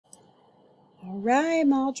All right,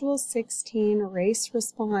 Module 16, race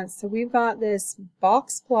response. So we've got this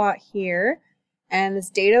box plot here, and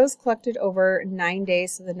this data was collected over 9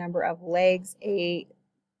 days, so the number of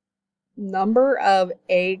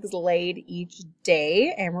eggs laid each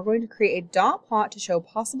day, and we're going to create a dot plot to show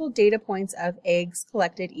possible data points of eggs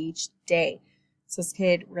collected each day. So this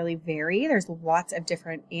could really vary. There's lots of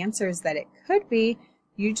different answers that it could be.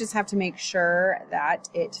 You just have to make sure that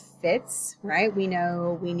it fits, right? We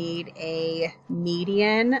know we need a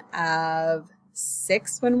median of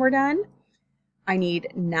 6 when we're done. I need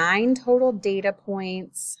 9 total data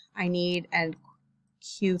points. I need a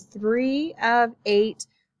Q3 of 8.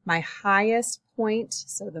 My highest point,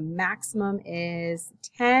 so the maximum is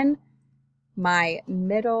 10. My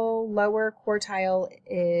lower quartile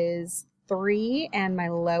is 3, and my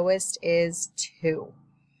lowest is 2.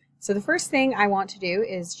 So the first thing I want to do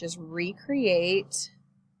is just recreate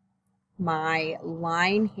my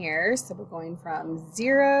line here. So we're going from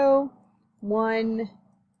 0, 1,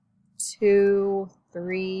 2,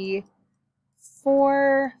 3,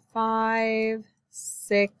 4, 5,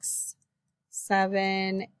 6,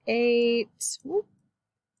 7, 8,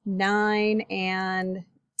 9, and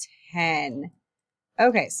 10.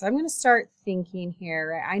 Okay, so I'm going to start thinking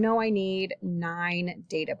here. I know I need 9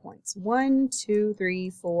 data points. 1, 2, 3,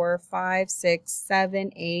 4, 5, 6,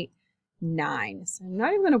 7, 8, 9. So I'm not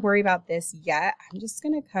even going to worry about this yet. I'm just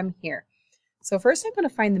going to come here. So first I'm going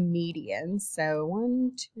to find the median. So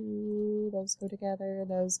 1, 2, those go together,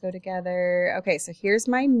 those go together. Okay, so here's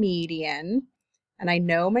my median. And I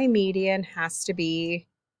know my median has to be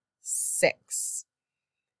 6.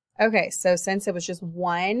 Okay, so since it was just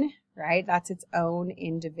 1, right, that's its own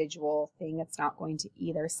individual thing. It's not going to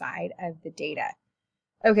either side of the data.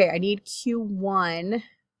 Okay, I need Q1,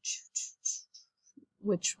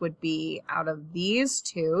 which would be out of these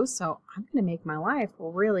two. So I'm going to make my life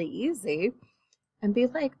really easy and be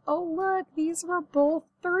like, oh, look, these were both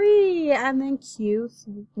 3. And then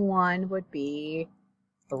Q1 would be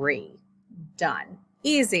 3. Done.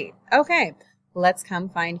 Easy. Okay. Let's come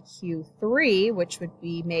find Q3, which would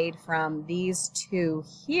be made from these 2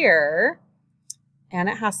 here. And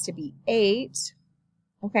it has to be 8.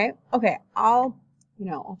 Okay. I'll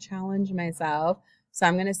challenge myself. So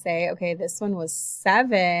I'm going to say, okay, this one was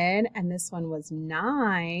 7 and this one was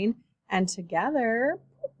 9. And together,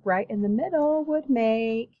 right in the middle, would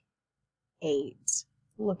make 8.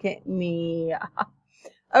 Look at me.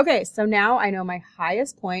 Okay, so now I know my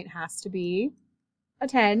highest point has to be a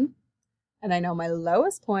 10. And I know my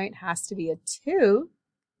lowest point has to be a 2.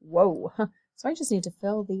 Whoa. So I just need to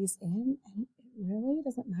fill these in, and it really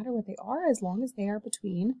doesn't matter what they are as long as they are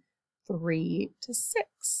between 3 to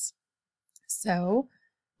 6. So,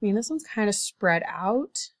 this one's kind of spread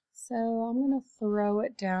out. So I'm going to throw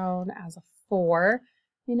it down as a 4.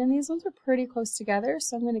 And these ones are pretty close together,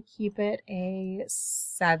 so I'm going to keep it a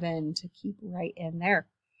 7 to keep right in there.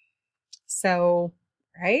 So,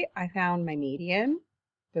 right, I found my median.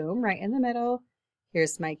 Boom, right in the middle.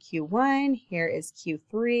 Here's my Q1. Here is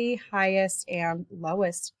Q3, highest and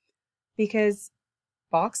lowest. Because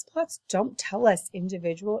box plots don't tell us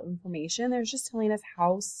individual information. They're just telling us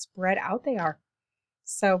how spread out they are.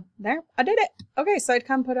 So there, I did it. Okay, so I'd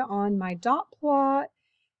come put it on my dot plot.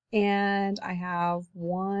 And I have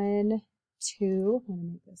 1, 2. I'm going to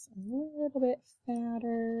make this a little bit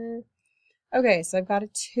fatter. Okay, so I've got a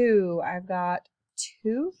 2. I've got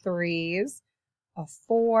 2 3s. A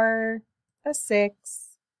 4, a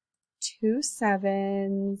 6, 2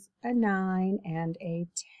 7s, a 9, and a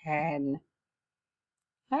 10.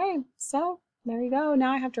 Okay, so there you go.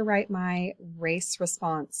 Now I have to write my race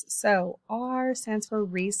response. So R stands for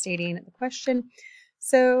restating the question.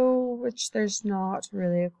 So, which there's not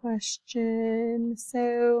really a question.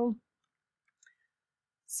 So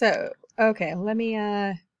okay, let me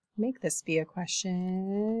make this be a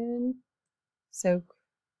question. So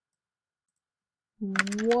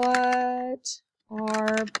what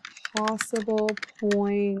are possible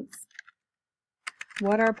points?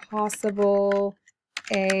 What are possible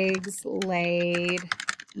eggs laid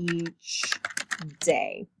each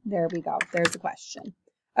day? There we go. There's the question.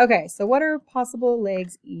 Okay, so what are possible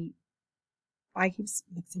I keep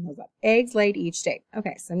mixing those up. Eggs laid each day.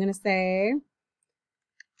 Okay, so I'm going to say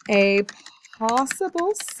a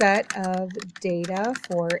possible set of data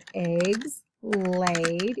for eggs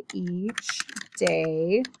laid each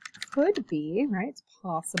day could be, right? It's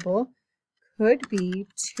possible. Could be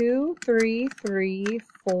 2, 3, 3,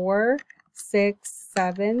 4, 6,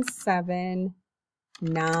 7, 7,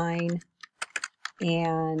 9,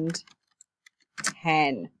 and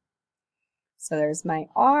 10. So there's my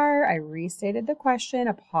R. I restated the question,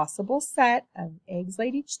 a possible set of eggs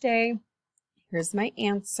laid each day. Here's my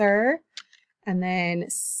answer. And then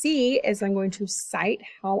C is I'm going to cite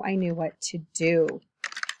how I knew what to do.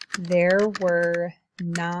 There were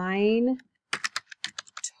 9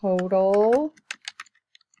 total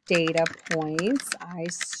data points. I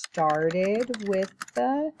started with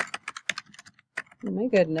the, oh my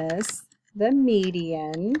goodness, the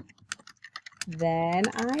median. Then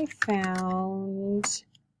I found,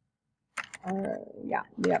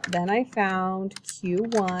 then I found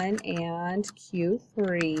Q1 and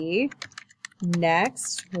Q3.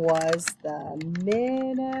 Next was the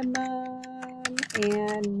minimum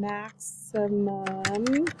and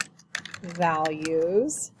maximum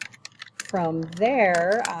values. From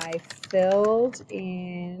there, I filled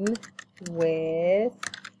in with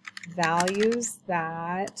values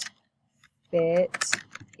that fit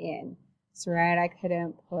in. So, right, I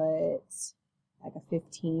couldn't put like a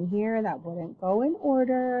 15 here. That wouldn't go in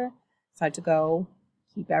order. So I had to go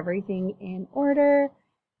keep everything in order.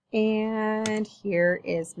 And here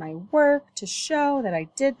is my work to show that I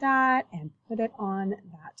did that and put it on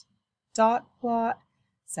that dot plot.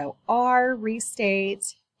 So R,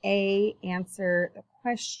 restate. A, answer the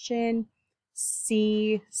question.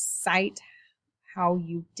 C, cite how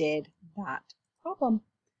you did that problem.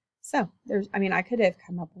 So I could have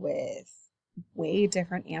come up with way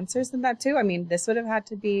different answers than that too. I mean, this would have had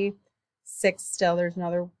to be 6 still. There's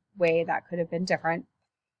another way that could have been different.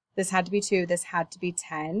 This had to be 2, this had to be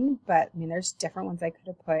 10, but I mean, there's different ones I could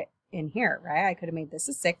have put in here, right? I could have made this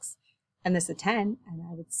a 6 and this a 10, and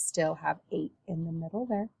I would still have 8 in the middle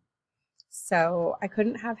there. So I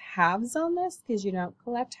couldn't have halves on this because you don't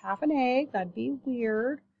collect half an egg. That'd be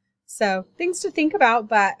weird. So things to think about,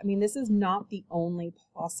 but I mean, this is not the only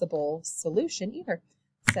possible solution either.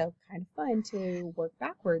 So kind of fun to work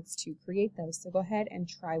backwards to create those. So go ahead and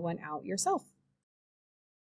try one out yourself.